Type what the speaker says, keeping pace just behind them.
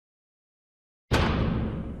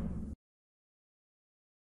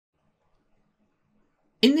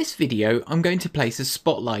In this video, I'm going to place a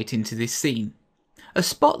spotlight into this scene. A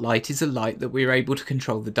spotlight is a light that we're able to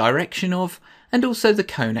control the direction of and also the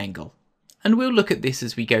cone angle, and we'll look at this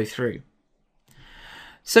as we go through.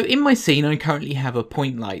 So in my scene I currently have a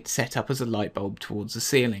point light set up as a light bulb towards the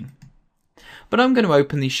ceiling. But I'm going to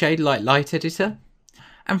open the Shaderlight light editor,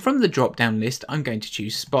 and from the drop down list I'm going to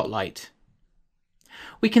choose Spotlight.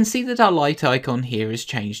 We can see that our light icon here has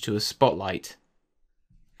changed to a spotlight.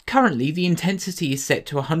 Currently the intensity is set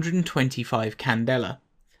to 125 candela.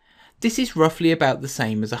 This is roughly about the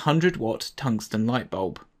same as a 100-watt tungsten light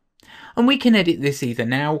bulb. And we can edit this either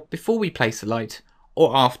now, before we place the light,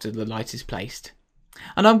 or after the light is placed.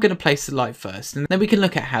 And I'm going to place the light first, and then we can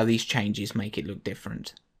look at how these changes make it look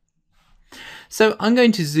different. So I'm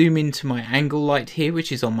going to zoom into my angle light here,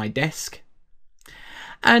 which is on my desk.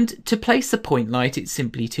 And to place the point light, it's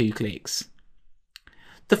simply 2 clicks.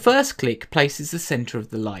 The first click places the centre of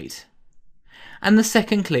the light, and the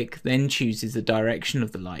second click then chooses the direction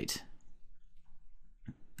of the light.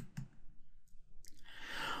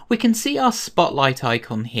 We can see our spotlight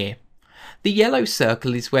icon here. The yellow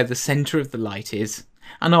circle is where the centre of the light is,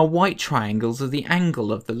 and our white triangles are the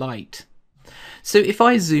angle of the light. So if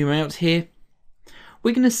I zoom out here,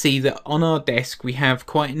 we're going to see that on our desk we have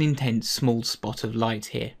quite an intense small spot of light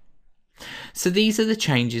here. So these are the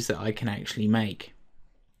changes that I can actually make.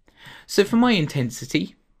 So for my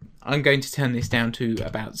intensity, I'm going to turn this down to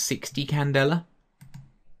about 60 candela.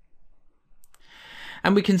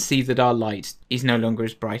 And we can see that our light is no longer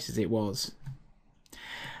as bright as it was.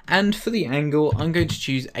 And for the angle, I'm going to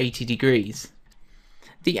choose 80 degrees.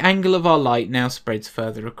 The angle of our light now spreads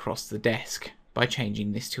further across the desk by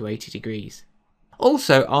changing this to 80 degrees.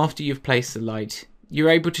 Also, after you've placed the light, you're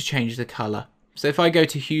able to change the colour. So if I go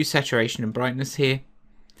to hue, saturation and brightness here,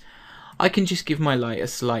 I can just give my light a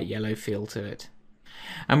slight yellow feel to it.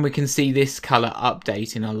 And we can see this colour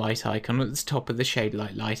update in our light icon at the top of the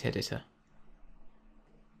Shaderlight light editor.